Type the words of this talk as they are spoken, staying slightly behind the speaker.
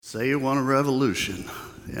Say you want a revolution.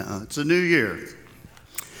 Yeah, it's a new year.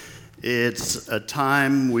 It's a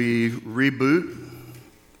time we reboot,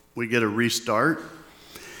 we get a restart.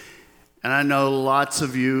 And I know lots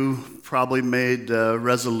of you probably made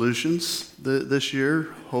resolutions this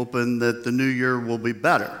year, hoping that the new year will be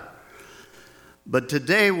better. But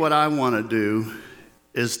today what I want to do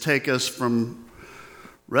is take us from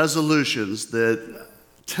resolutions that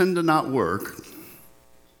tend to not work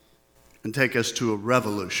and take us to a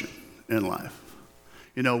revolution in life.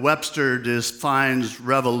 You know, Webster defines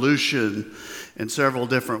revolution in several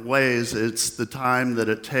different ways. It's the time that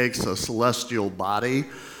it takes a celestial body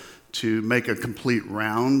to make a complete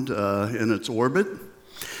round in its orbit.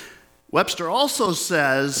 Webster also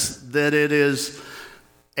says that it is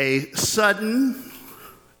a sudden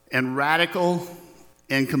and radical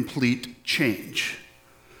and complete change.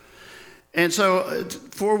 And so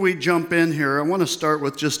before we jump in here, I want to start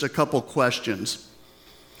with just a couple questions.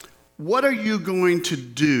 What are you going to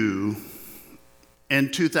do in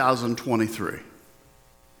 2023?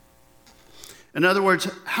 In other words,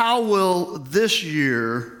 how will this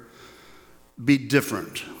year be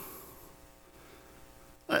different?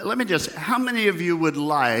 Let me just, how many of you would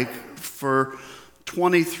like for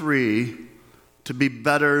 23 to be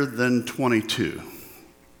better than 22?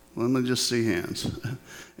 Let me just see hands.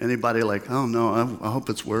 Anybody like, oh no, I hope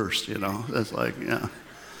it's worse, you know? That's like, yeah.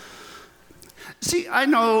 See, I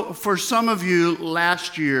know for some of you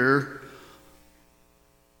last year,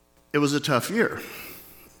 it was a tough year.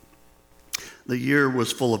 The year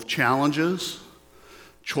was full of challenges,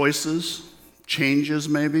 choices, changes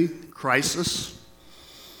maybe, crisis.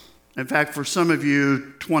 In fact, for some of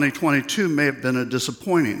you, 2022 may have been a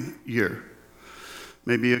disappointing year.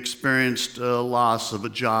 Maybe you experienced a loss of a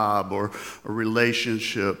job or a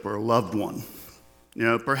relationship or a loved one. You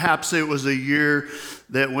know, perhaps it was a year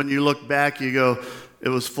that when you look back, you go, it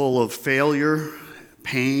was full of failure,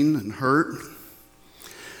 pain, and hurt.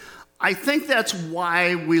 I think that's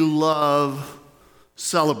why we love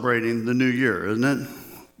celebrating the new year, isn't it?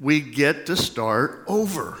 We get to start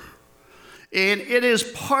over. And it is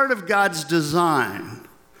part of God's design.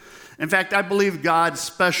 In fact, I believe God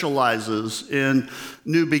specializes in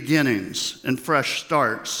new beginnings and fresh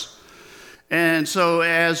starts. And so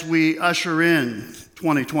as we usher in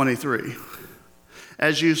 2023,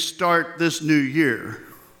 as you start this new year,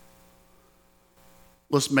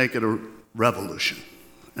 let's make it a revolution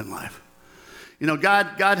in life. You know,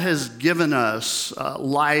 God has given us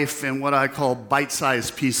life in what I call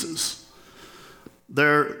bite-sized pieces.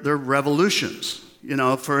 They're revolutions. You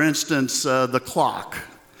know, for instance, the clock.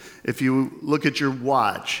 If you look at your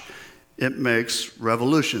watch, it makes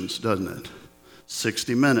revolutions, doesn't it?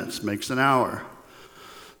 60 minutes makes an hour.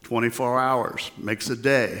 24 hours makes a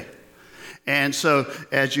day. And so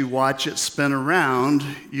as you watch it spin around,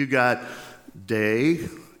 you got day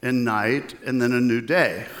and night and then a new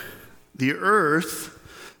day. The earth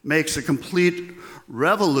makes a complete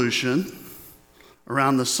revolution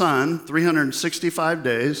around the sun, 365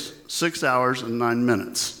 days, 6 hours, and 9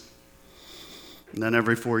 minutes. And then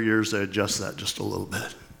every 4 years, they adjust that just a little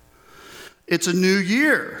bit. It's a new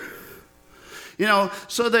year. You know,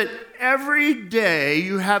 so that every day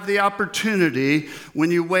you have the opportunity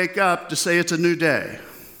when you wake up to say it's a new day.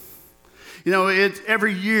 You know,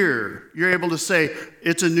 every year you're able to say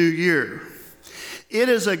it's a new year. It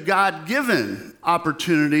is a God-given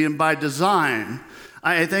opportunity, and by design,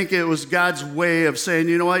 I think it was God's way of saying,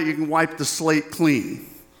 you know what, you can wipe the slate clean.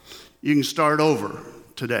 You can start over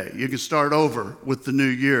today. You can start over with the new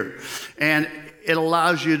year. And it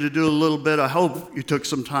allows you to do a little bit, I hope you took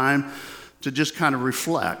some time to just kind of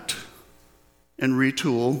reflect and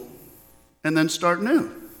retool and then start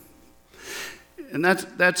new. And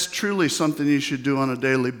that's truly something you should do on a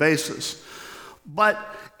daily basis. But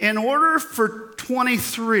in order for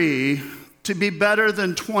 23 to be better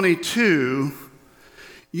than 22,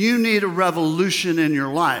 you need a revolution in your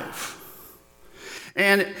life.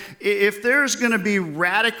 And if there's going to be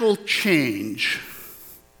radical change,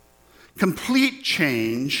 complete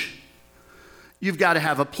change, you've got to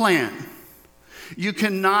have a plan. You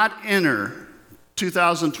cannot enter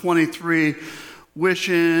 2023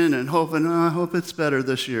 wishing and hoping, I hope it's better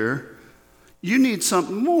this year. You need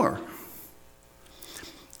something more.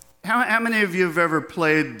 How many of you have ever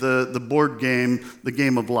played the board game, The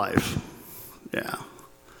Game of Life? Yeah.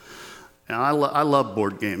 Now, I love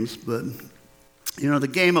board games, but you know, the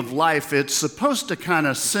Game of Life, it's supposed to kind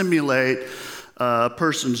of simulate a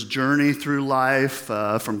person's journey through life,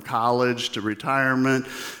 from college to retirement.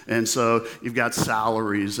 And so you've got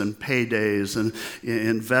salaries and paydays and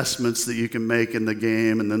investments that you can make in the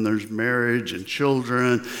game. And then there's marriage and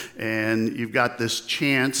children. And you've got this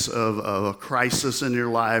chance of a crisis in your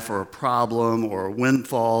life or a problem or a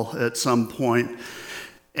windfall at some point.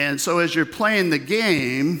 And so as you're playing the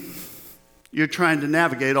game, you're trying to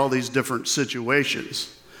navigate all these different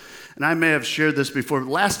situations. And I may have shared this before. But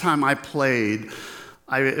last time I played,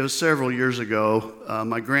 it was several years ago.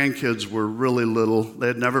 My grandkids were really little. They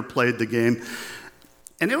had never played the game.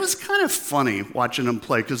 And it was kind of funny watching them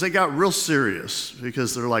play because they got real serious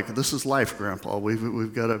because they're like, this is life, Grandpa.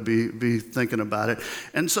 We've got to be thinking about it.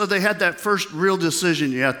 And so they had that first real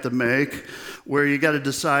decision you have to make where you got to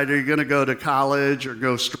decide, are you going to go to college or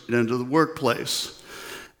go straight into the workplace?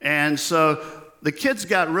 And so the kids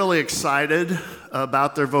got really excited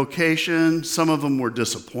about their vocation. Some of them were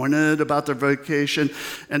disappointed about their vocation.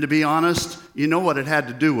 And to be honest, you know what it had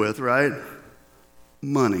to do with, right?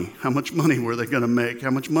 Money. How much money were they going to make? How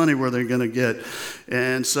much money were they going to get?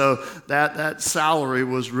 And so that salary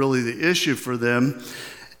was really the issue for them.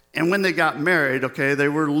 And when they got married, okay, they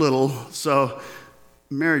were little, so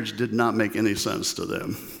marriage did not make any sense to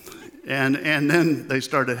them. And then they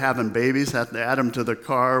started having babies, had to add them to the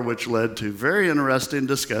car, which led to very interesting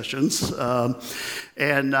discussions.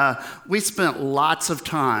 And we spent lots of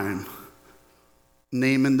time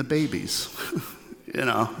naming the babies, you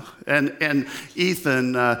know. And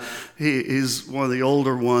Ethan, he's one of the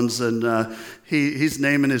older ones, and he's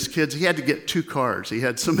naming his kids. He had to get 2 cars. He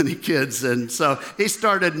had so many kids, and so he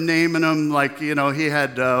started naming them like, you know, he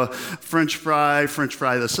had French Fry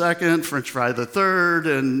the second, French Fry the third,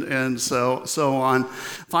 and so on.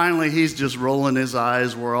 Finally, he's just rolling his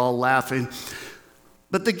eyes. We're all laughing.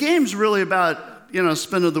 But the game's really about, you know,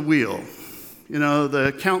 spinning the wheel, you know,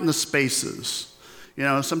 the counting the spaces. You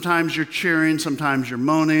know, sometimes you're cheering, sometimes you're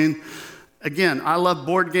moaning. Again, I love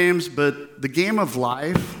board games, but the game of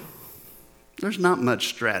life, there's not much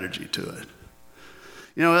strategy to it.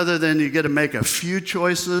 You know, other than you get to make a few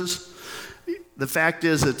choices, the fact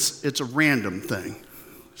is it's a random thing.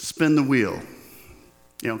 Spin the wheel.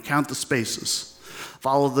 You know, count the spaces.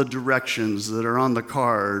 Follow the directions that are on the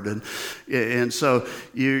card. And so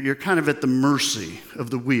you're kind of at the mercy of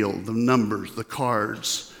the wheel, the numbers, the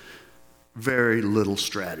cards. Very little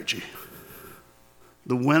strategy.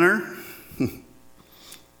 The winner,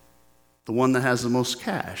 the one that has the most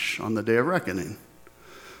cash on the day of reckoning.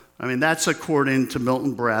 I mean, that's according to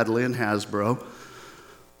Milton Bradley and Hasbro.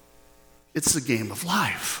 It's the game of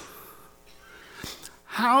life.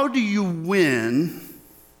 How do you win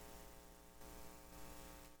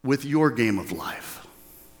with your game of life?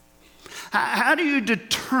 How do you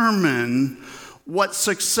determine what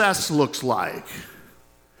success looks like?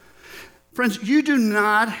 Friends, you do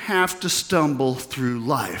not have to stumble through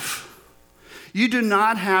life. You do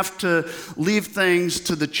not have to leave things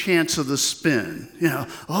to the chance of the spin. You know,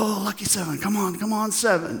 oh, lucky 7, come on,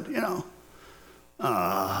 7, you know.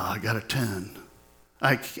 I got a 10.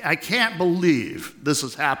 I can't believe this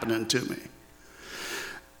is happening to me.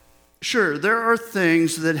 Sure, there are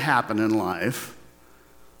things that happen in life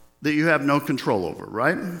that you have no control over,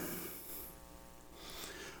 right?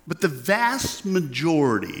 But the vast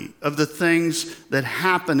majority of the things that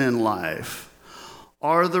happen in life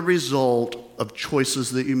are the result of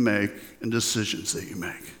choices that you make and decisions that you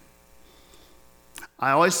make.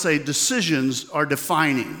 I always say decisions are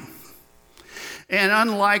defining. And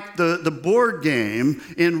unlike the board game,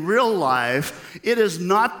 in real life, it is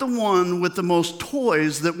not the one with the most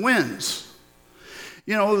toys that wins.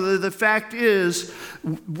 You know, the fact is,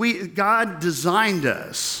 God designed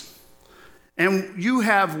us. And you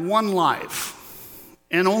have one life,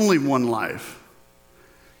 and only one life.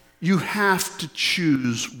 You have to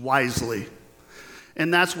choose wisely.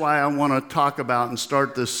 And that's why I want to talk about and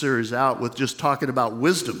start this series out with just talking about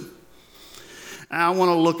wisdom. And I want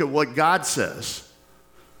to look at what God says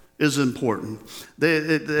is important.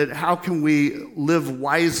 That how can we live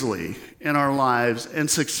wisely in our lives and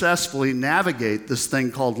successfully navigate this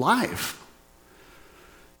thing called life?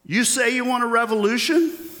 You say you want a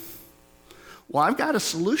revolution? Well, I've got a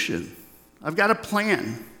solution. I've got a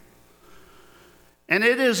plan. And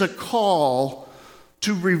it is a call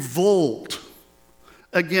to revolt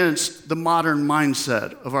against the modern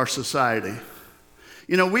mindset of our society.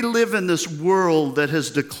 You know, we live in this world that has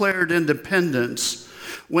declared independence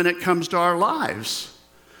when it comes to our lives.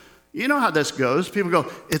 You know how this goes. People go,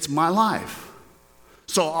 it's my life.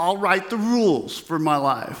 So I'll write the rules for my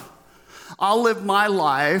life. I'll live my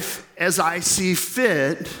life as I see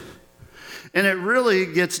fit. And it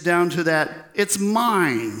really gets down to that, it's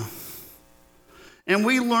mine. And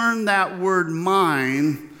we learn that word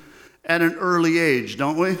mine at an early age,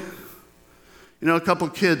 don't we? You know, a couple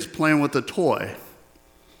kids playing with a toy.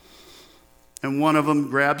 And one of them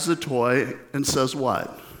grabs the toy and says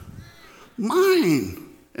what? Mine.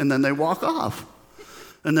 And then they walk off.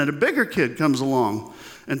 And then a bigger kid comes along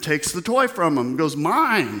and takes the toy from him and goes,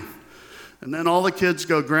 mine. And then all the kids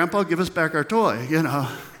go, Grandpa, give us back our toy, you know.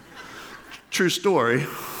 True story.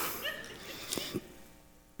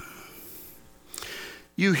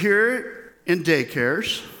 You hear it in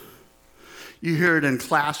daycares. You hear it in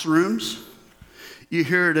classrooms. You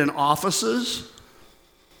hear it in offices.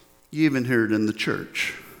 You even hear it in the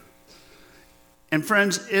church. And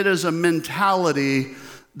friends, it is a mentality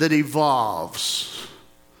that evolves.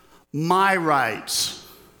 My rights,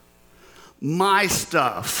 my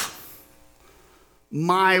stuff,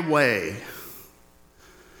 my way.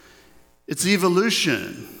 It's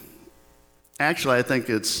evolution. Actually, I think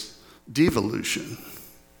it's devolution.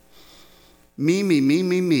 Me, me, me,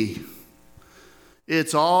 me, me.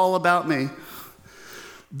 It's all about me.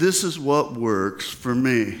 This is what works for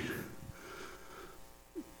me.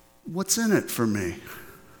 What's in it for me?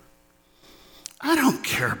 I don't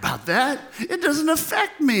care about that. It doesn't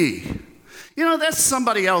affect me. You know, that's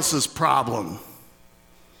somebody else's problem.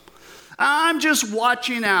 I'm just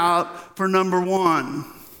watching out for number one.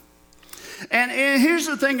 And here's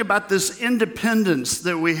the thing about this independence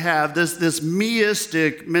that we have, this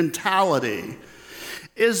meistic mentality,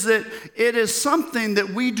 is that it is something that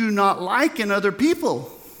we do not like in other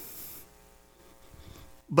people.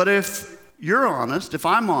 But if you're honest, if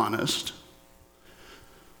I'm honest,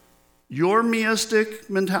 your meistic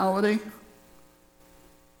mentality,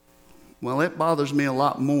 well, it bothers me a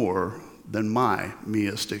lot more than my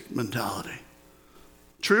meistic mentality.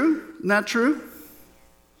 True? Isn't that true?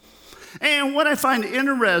 And what I find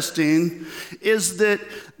interesting is that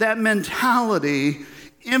that mentality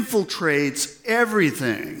infiltrates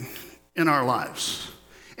everything in our lives.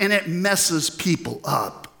 And it messes people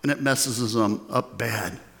up, and it messes them up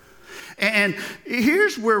bad. And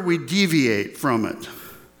here's where we deviate from it.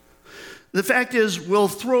 The fact is, we'll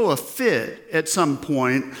throw a fit at some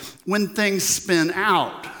point when things spin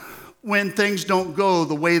out, when things don't go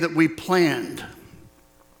the way that we planned.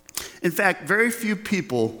 In fact, very few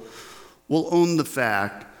people will own the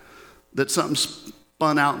fact that something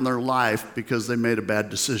spun out in their life because they made a bad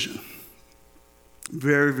decision.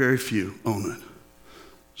 Very, very few own it.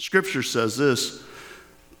 Scripture says this: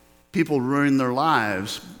 people ruin their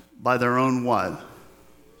lives by their own what?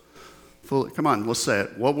 Come on, let's say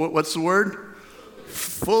it. What's the word?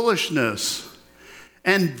 Foolishness.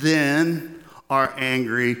 And then are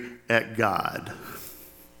angry at God.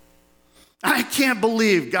 I can't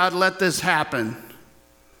believe God let this happen.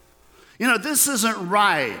 You know, this isn't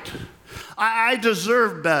right. I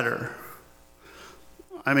deserve better.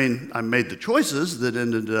 I mean, I made the choices that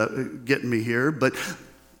ended up getting me here, but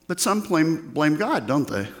some blame God, don't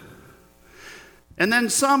they? And then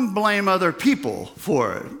some blame other people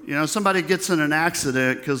for it. You know, somebody gets in an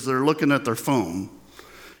accident because they're looking at their phone.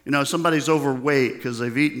 You know, somebody's overweight because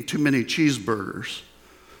they've eaten too many cheeseburgers.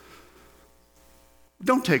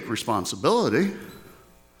 Don't take responsibility.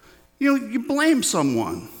 You know, you blame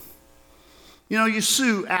someone. You know, you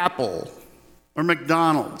sue Apple or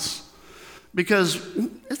McDonald's because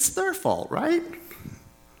it's their fault, right?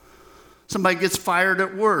 Somebody gets fired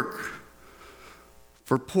at work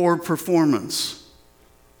for poor performance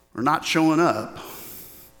or not showing up.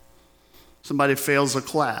 Somebody fails a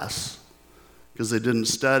class because they didn't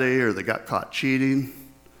study or they got caught cheating.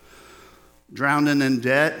 Drowning in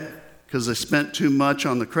debt because they spent too much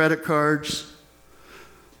on the credit cards.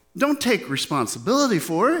 Don't take responsibility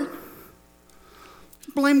for it.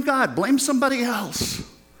 Blame God, blame somebody else.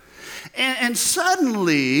 And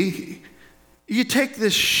suddenly, you take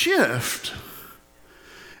this shift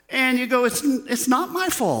and you go, it's not my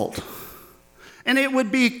fault. And it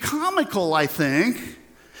would be comical, I think,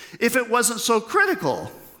 if it wasn't so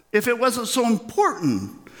critical, if it wasn't so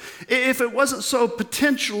important, if it wasn't so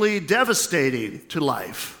potentially devastating to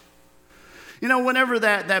life. You know, whenever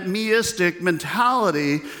that meistic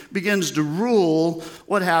mentality begins to rule,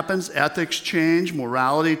 what happens? Ethics change,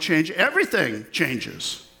 morality change, everything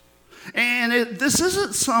changes. And this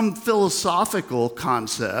isn't some philosophical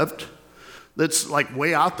concept that's like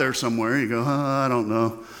way out there somewhere. You go, I don't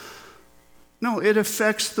know. No, it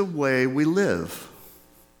affects the way we live.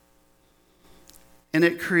 And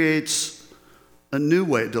it creates a new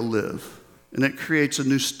way to live. And it creates a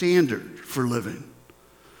new standard for living.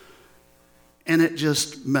 And it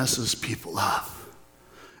just messes people up.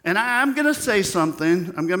 And I'm going to say something.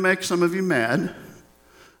 I'm going to make some of you mad,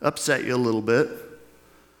 upset you a little bit.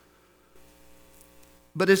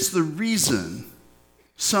 but it's the reason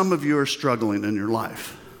some of you are struggling in your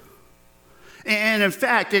life. And in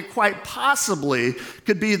fact, it quite possibly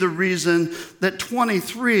could be the reason that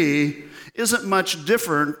 23 isn't much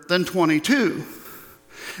different than 22.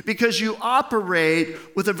 Because you operate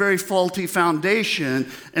with a very faulty foundation.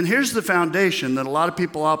 And here's the foundation that a lot of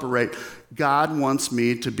people operate. God wants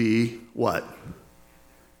me to be what?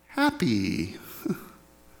 Happy.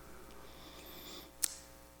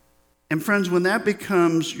 And friends, when that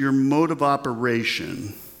becomes your mode of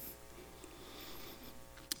operation,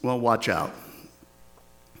 well, watch out.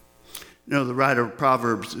 You know, the writer of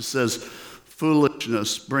Proverbs says,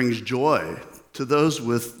 foolishness brings joy to those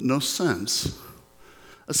with no sense.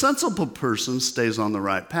 A sensible person stays on the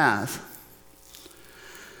right path.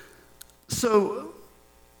 So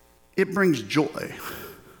it brings joy.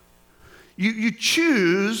 You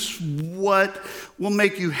choose what will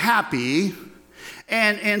make you happy,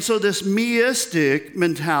 and so this meistic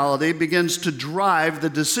mentality begins to drive the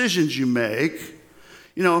decisions you make,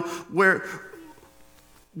 you know, where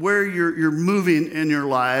you're moving in your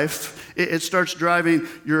life. It starts driving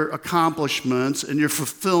your accomplishments and your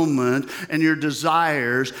fulfillment and your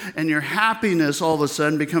desires, and your happiness all of a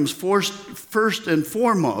sudden becomes first and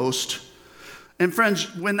foremost. And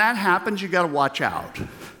friends, when that happens, you got to watch out.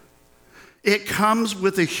 It comes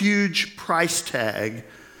with a huge price tag,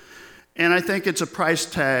 and I think it's a price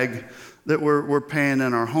tag that we're paying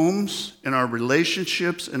in our homes, in our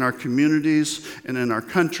relationships, in our communities, and in our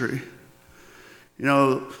country. You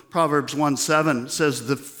know, Proverbs 1:7 says,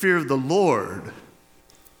 the fear of the Lord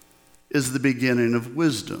is the beginning of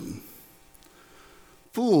wisdom.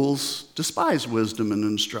 Fools despise wisdom and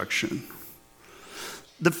instruction.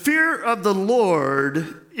 The fear of the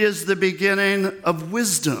Lord is the beginning of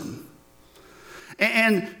wisdom.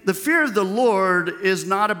 And the fear of the Lord is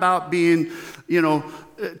not about being,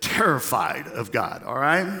 terrified of God, all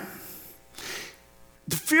right?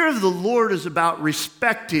 The fear of the Lord is about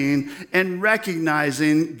respecting and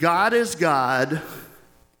recognizing God is God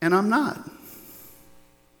and I'm not.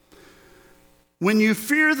 When you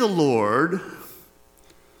fear the Lord,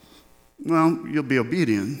 well, you'll be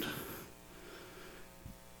obedient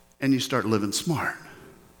and you start living smart.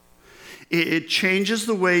 It changes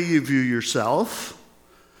the way you view yourself,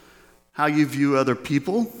 how you view other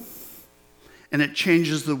people, and it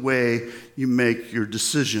changes the way you make your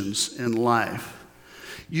decisions in life.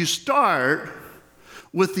 You start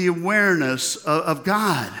with the awareness of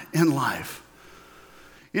God in life.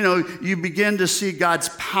 You know, you begin to see God's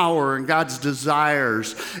power and God's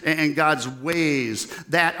desires and God's ways.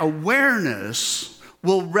 That awareness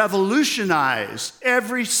will revolutionize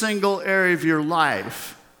every single area of your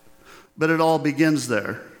life. But it all begins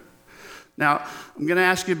there. Now, I'm going to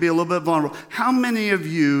ask you to be a little bit vulnerable. How many of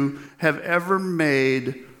you have ever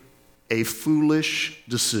made a foolish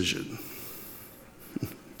decision?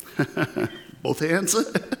 Both hands?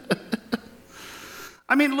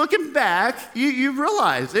 I mean, looking back, you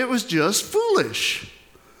realize it was just foolish.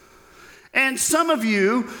 And some of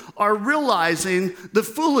you are realizing the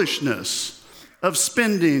foolishness of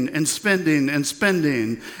spending and spending and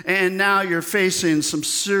spending, and now you're facing some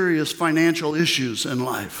serious financial issues in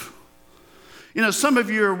life. You know, some of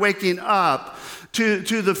you are waking up to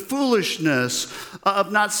the foolishness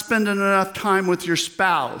of not spending enough time with your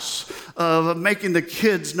spouse, of making the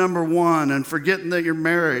kids number one and forgetting that you're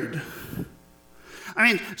married.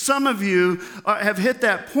 I mean, some of you have hit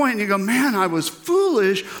that point and you go, man, I was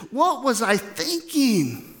foolish. What was I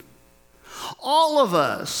thinking? All of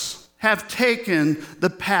us have taken the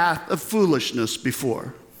path of foolishness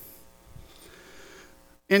before.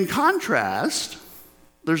 In contrast,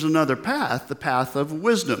 there's another path, the path of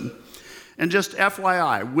wisdom. And just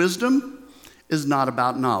FYI, wisdom is not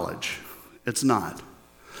about knowledge. It's not.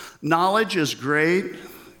 Knowledge is great.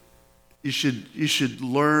 You should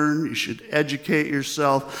learn. You should educate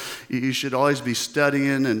yourself. You should always be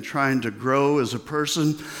studying and trying to grow as a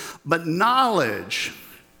person. But knowledge,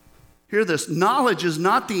 hear this, knowledge is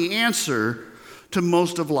not the answer to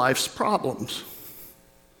most of life's problems.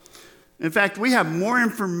 In fact, we have more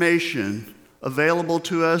information available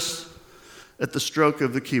to us at the stroke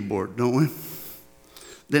of the keyboard, don't we?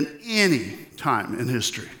 Than any time in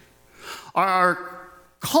history. Our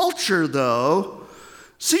culture, though,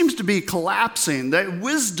 seems to be collapsing, that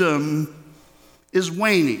wisdom is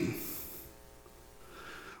waning.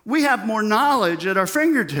 We have more knowledge at our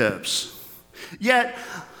fingertips, yet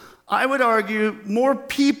I would argue more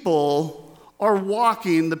people are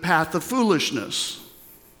walking the path of foolishness.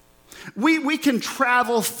 We can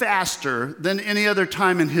travel faster than any other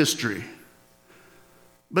time in history.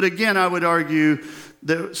 But again, I would argue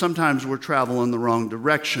that sometimes we're traveling the wrong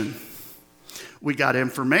direction. We got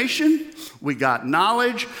information, we got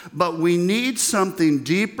knowledge, but we need something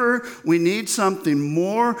deeper, we need something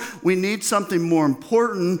more, we need something more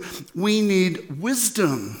important. We need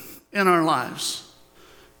wisdom in our lives.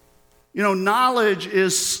 You know, knowledge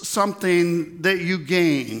is something that you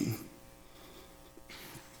gain.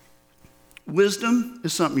 Wisdom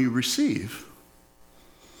is something you receive.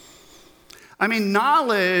 I mean,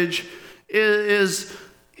 knowledge is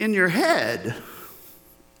in your head.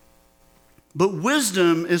 But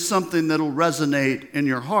wisdom is something that'll resonate in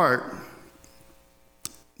your heart.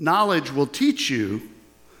 Knowledge will teach you.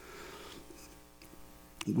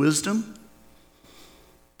 Wisdom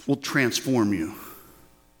will transform you.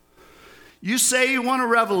 You say you want a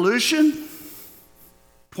revolution?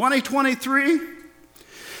 2023?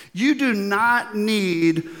 You do not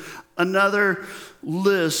need another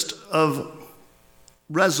list of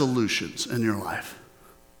resolutions in your life.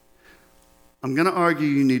 I'm going to argue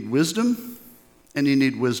you need wisdom, and you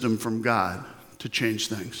need wisdom from God to change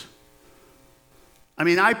things. I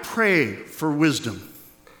mean, I pray for wisdom.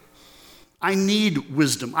 I need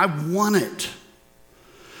wisdom. I want it.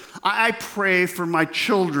 I pray for my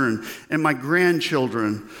children and my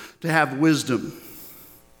grandchildren to have wisdom.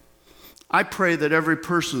 I pray that every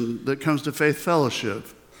person that comes to Faith Fellowship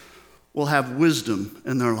will have wisdom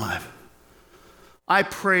in their life. I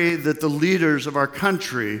pray that the leaders of our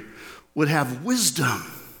country would have wisdom,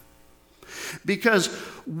 because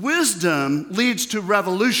wisdom leads to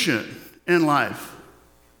revolution in life.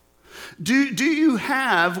 Do you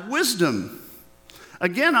have wisdom?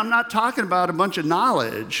 Again, I'm not talking about a bunch of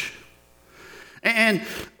knowledge. And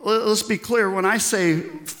let's be clear, when I say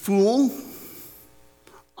fool,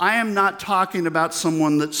 I am not talking about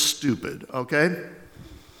someone that's stupid, okay?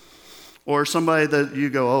 Or somebody that you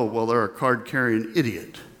go, oh, well, they're a card-carrying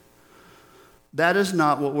idiot. That is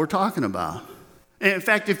not what we're talking about. And in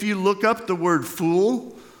fact, if you look up the word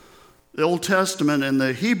fool, the Old Testament and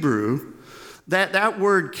the Hebrew, that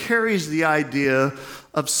word carries the idea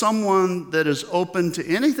of someone that is open to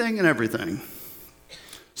anything and everything.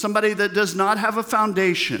 Somebody that does not have a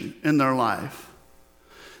foundation in their life.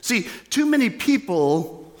 See, too many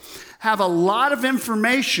people have a lot of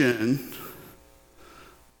information,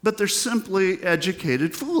 but they're simply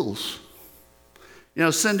educated fools. You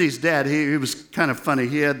know, Cindy's dad, he was kind of funny.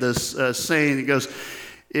 He had this saying, he goes,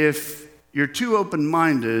 if you're too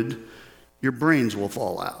open-minded, your brains will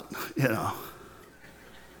fall out, you know.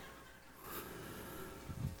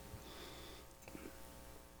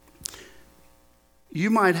 You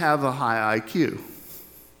might have a high IQ,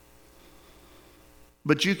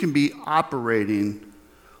 but you can be operating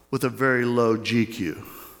with a very low GQ,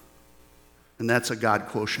 and that's a God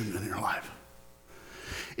quotient in your life.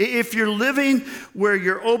 If you're living where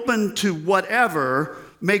you're open to whatever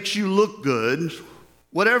makes you look good,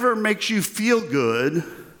 whatever makes you feel good,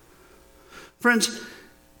 friends,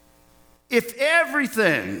 if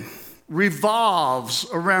everything revolves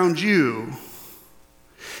around you,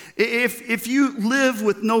 if you live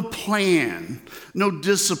with no plan, no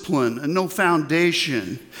discipline, and no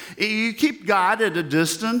foundation, you keep God at a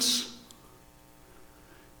distance,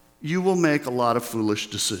 you will make a lot of foolish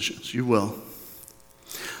decisions. You will.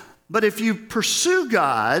 But if you pursue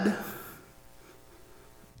God,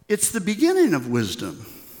 it's the beginning of wisdom.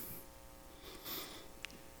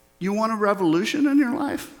 You want a revolution in your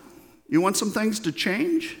life? You want some things to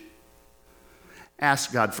change?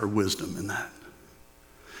 Ask God for wisdom in that.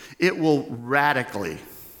 It will radically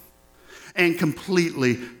and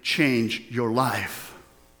completely change your life.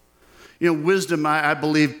 You know, wisdom, I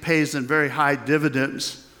believe, pays in very high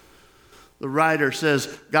dividends. The writer says,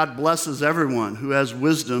 God blesses everyone who has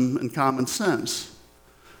wisdom and common sense.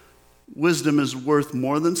 Wisdom is worth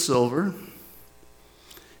more than silver.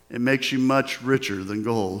 It makes you much richer than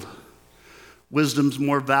gold. Wisdom's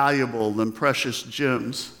more valuable than precious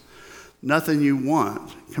gems. Nothing you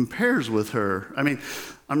want compares with her. I mean,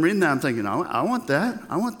 I'm reading that, I'm thinking, I want that.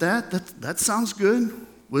 I want that. That sounds good.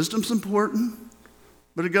 Wisdom's important.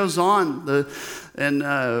 But it goes on, in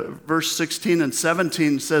verse 16 and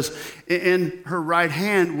 17 says, in her right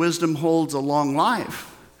hand, wisdom holds a long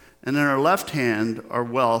life, and in her left hand are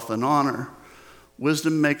wealth and honor.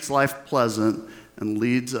 Wisdom makes life pleasant and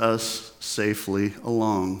leads us safely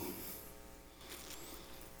along.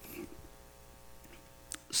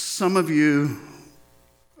 Some of you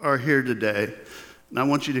are here today, and I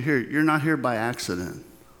want you to hear, you're not here by accident.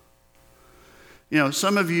 You know,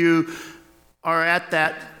 some of you are at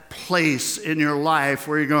that place in your life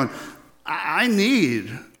where you're going, I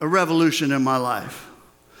need a revolution in my life.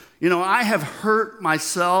 I have hurt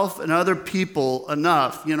myself and other people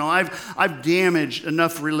enough. I've damaged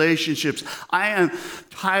enough relationships. I am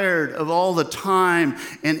tired of all the time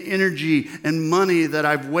and energy and money that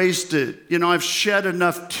I've wasted. I've shed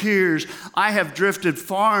enough tears. I have drifted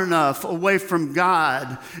far enough away from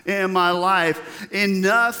God in my life.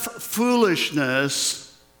 Enough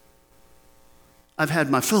foolishness. I've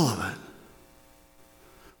had my fill of it.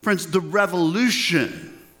 Friends, the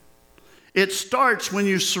revolution, it starts when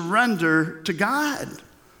you surrender to God.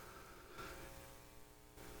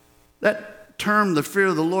 That term, the fear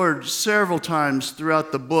of the Lord, several times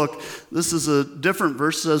throughout the book. This is a different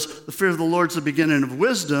verse. It says, the fear of the Lord is the beginning of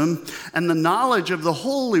wisdom, and the knowledge of the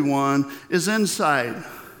Holy One is insight.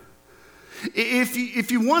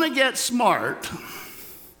 If you want to get smart,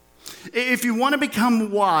 if you want to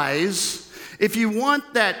become wise, if you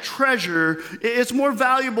want that treasure, it's more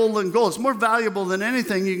valuable than gold. It's more valuable than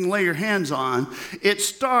anything you can lay your hands on. It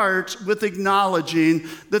starts with acknowledging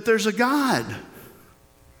that there's a God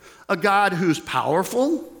who's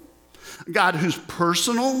powerful, a God who's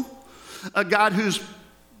personal, a God who's,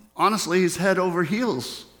 honestly, he's head over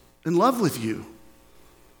heels in love with you.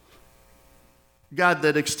 God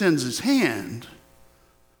that extends his hand,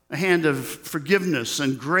 a hand of forgiveness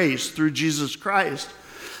and grace through Jesus Christ.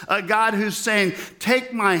 A God who's saying,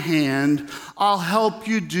 take my hand, I'll help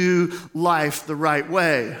you do life the right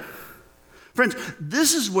way. Friends,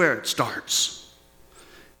 this is where it starts.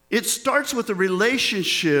 It starts with a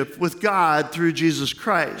relationship with God through Jesus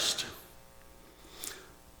Christ.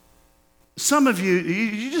 Some of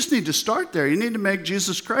you just need to start there. You need to make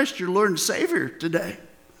Jesus Christ your Lord and Savior today.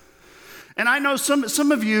 And I know some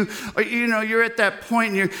of you, you're at that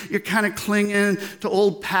point and you're kind of clinging to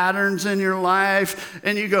old patterns in your life,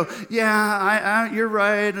 and you go, yeah, you're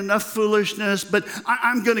right, enough foolishness, but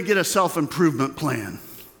I'm going to get a self-improvement plan.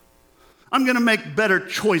 I'm going to make better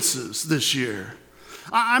choices this year.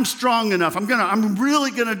 I'm strong enough. I'm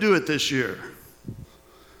really going to do it this year.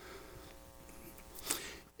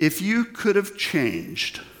 If you could have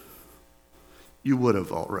changed, you would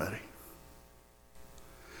have already.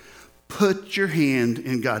 Put your hand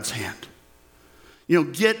in God's hand.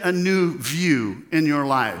 Get a new view in your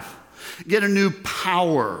life. Get a new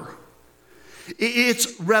power.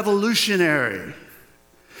 It's revolutionary.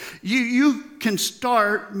 You can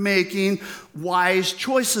start making wise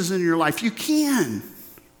choices in your life. You can.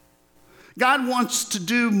 God wants to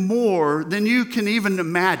do more than you can even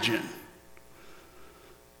imagine.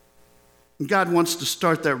 God wants to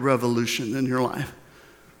start that revolution in your life.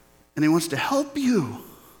 And he wants to help you.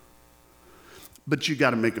 But you got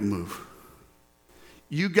to make a move.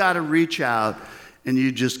 You got to reach out, and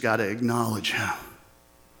you just got to acknowledge him.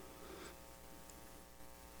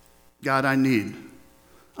 God, I need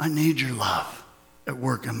your love at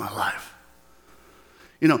work in my life.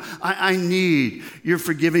 I need your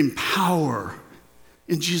forgiving power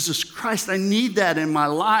in Jesus Christ. I need that in my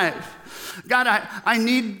life. God, I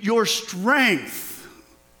need your strength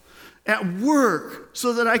at work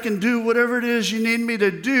so that I can do whatever it is you need me to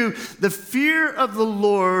do. The fear of the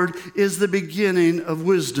Lord is the beginning of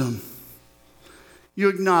wisdom. You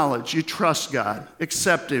acknowledge, you trust God,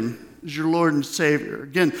 accept him as your Lord and Savior.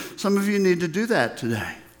 Again, some of you need to do that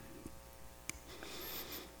today.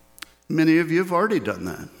 Many of you have already done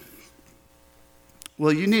that.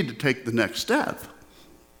 Well, you need to take the next step.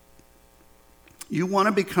 You want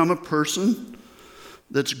to become a person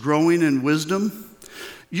that's growing in wisdom?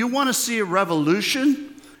 You want to see a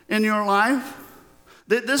revolution in your life?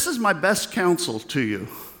 This is my best counsel to you.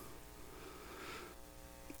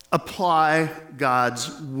 Apply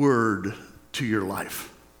God's word to your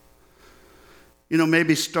life.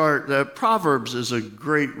 Maybe start, Proverbs is a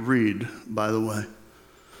great read, by the way.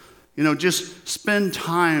 Just spend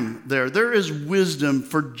time there. There is wisdom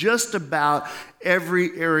for just about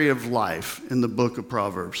every area of life in the book of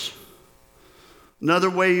Proverbs.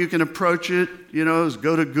 Another way you can approach it, is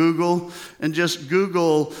go to Google and just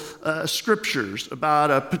Google scriptures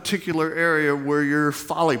about a particular area where you're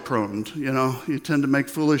folly prone. You tend to make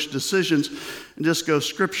foolish decisions, and just go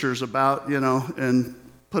scriptures about, and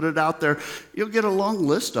put it out there. You'll get a long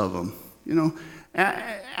list of them.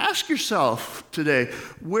 Ask yourself today,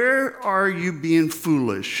 where are you being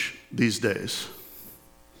foolish these days?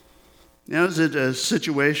 Is it a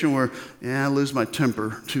situation where, I lose my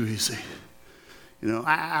temper too easy?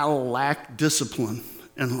 I lack discipline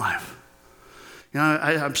in life.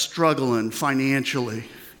 I'm struggling financially.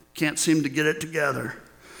 Can't seem to get it together.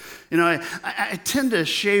 I tend to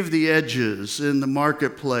shave the edges in the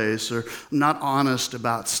marketplace, or I'm not honest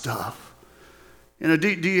about stuff.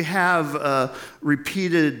 Do you have a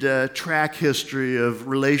repeated track history of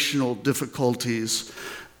relational difficulties?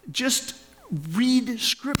 just read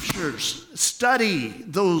scriptures, study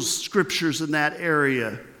those scriptures in that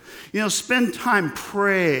area. Spend time,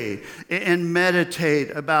 pray, and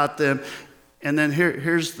meditate about them. And then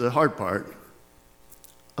here's the hard part.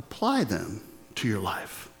 Apply them to your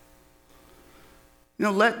life.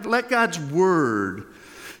 Let God's word,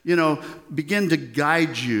 begin to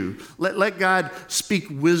guide you. Let God speak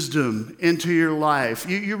wisdom into your life.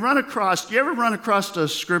 You ever run across a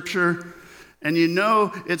scripture and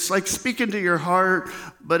it's like speaking to your heart,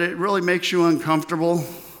 but it really makes you uncomfortable?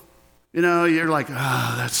 You're like,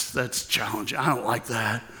 that's challenging. I don't like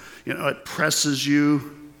that. It presses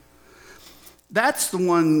you. That's the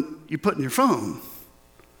one you put in your phone.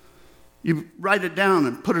 You write it down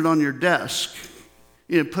and put it on your desk.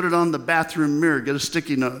 Put it on the bathroom mirror. Get a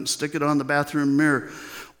sticky note and stick it on the bathroom mirror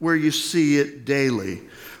where you see it daily,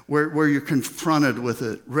 where you're confronted with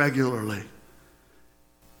it regularly.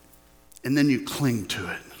 And then you cling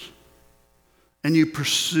to it. And you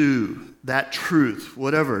pursue that truth,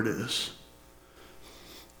 whatever it is.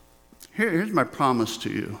 Here's my promise to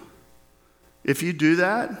you. If you do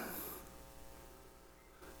that,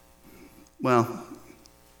 well,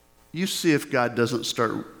 you see if God doesn't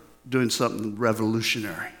start doing something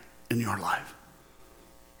revolutionary in your life.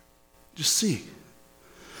 Just see.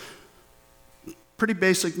 Pretty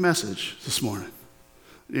basic message this morning.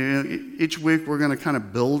 Each week we're going to kind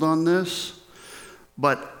of build on this,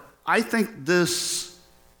 but I think this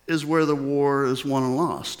is where the war is won and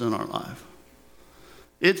lost in our life.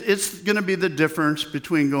 It's going to be the difference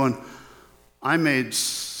between going, I made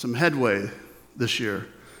some headway this year,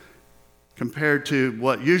 compared to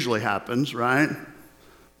what usually happens, right?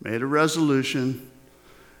 Made a resolution,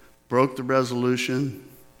 broke the resolution.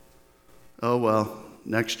 Oh, well,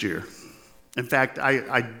 next year. In fact,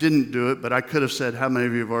 I didn't do it, but I could have said, how many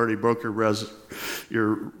of you have already broke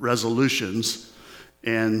your resolutions?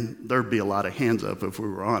 And there'd be a lot of hands up if we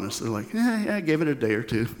were honest. They're like, yeah, I gave it a day or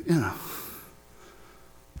two,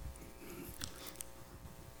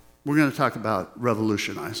 We're going to talk about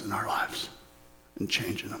revolutionizing our lives and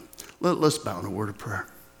changing them. Let's bow in a word of prayer.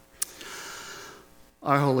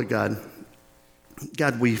 Our holy God,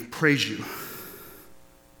 we praise you.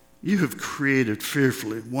 You have created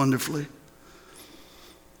fearfully, wonderfully.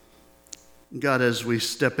 God, as we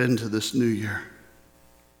step into this new year,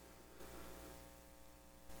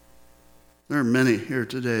 there are many here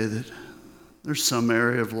today that there's some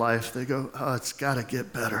area of life they go, it's got to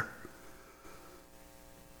get better.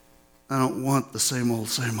 I don't want the same old,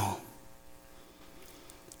 same old.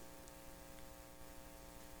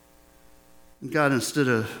 And God, instead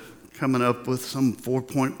of coming up with some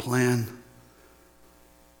 4-point plan,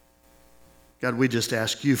 God, we just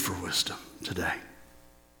ask you for wisdom today.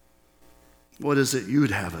 What is it you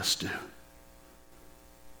would have us do?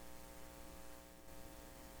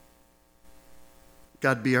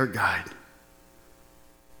 God, be our guide.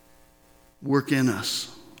 Work in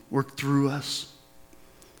us. Work through us.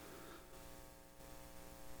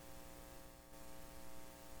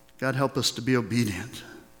 God, help us to be obedient,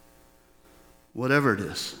 whatever it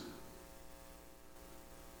is.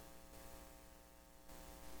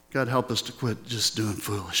 God, help us to quit just doing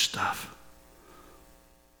foolish stuff.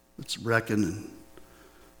 It's wrecking and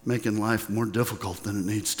making life more difficult than it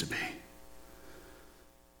needs to be.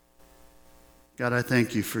 God, I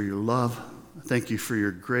thank you for your love. I thank you for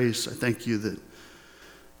your grace. I thank you that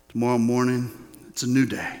tomorrow morning, it's a new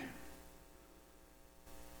day.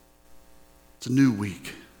 It's a new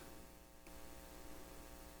week.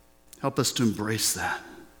 Help us to embrace that.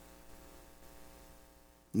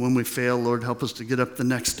 When we fail, Lord, help us to get up the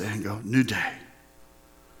next day and go, new day.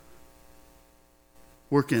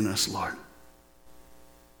 Work in us, Lord.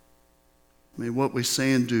 May what we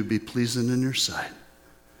say and do be pleasing in your sight.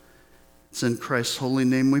 It's in Christ's holy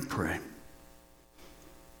name we pray.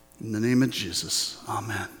 In the name of Jesus,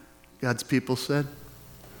 amen. God's people said?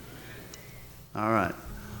 All right.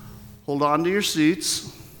 Hold on to your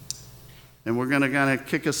seats. And we're going to kind of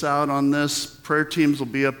kick us out on this. Prayer teams will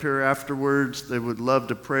be up here afterwards. They would love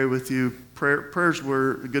to pray with you. Prayers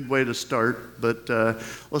were a good way to start, but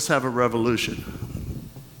let's have a revolution.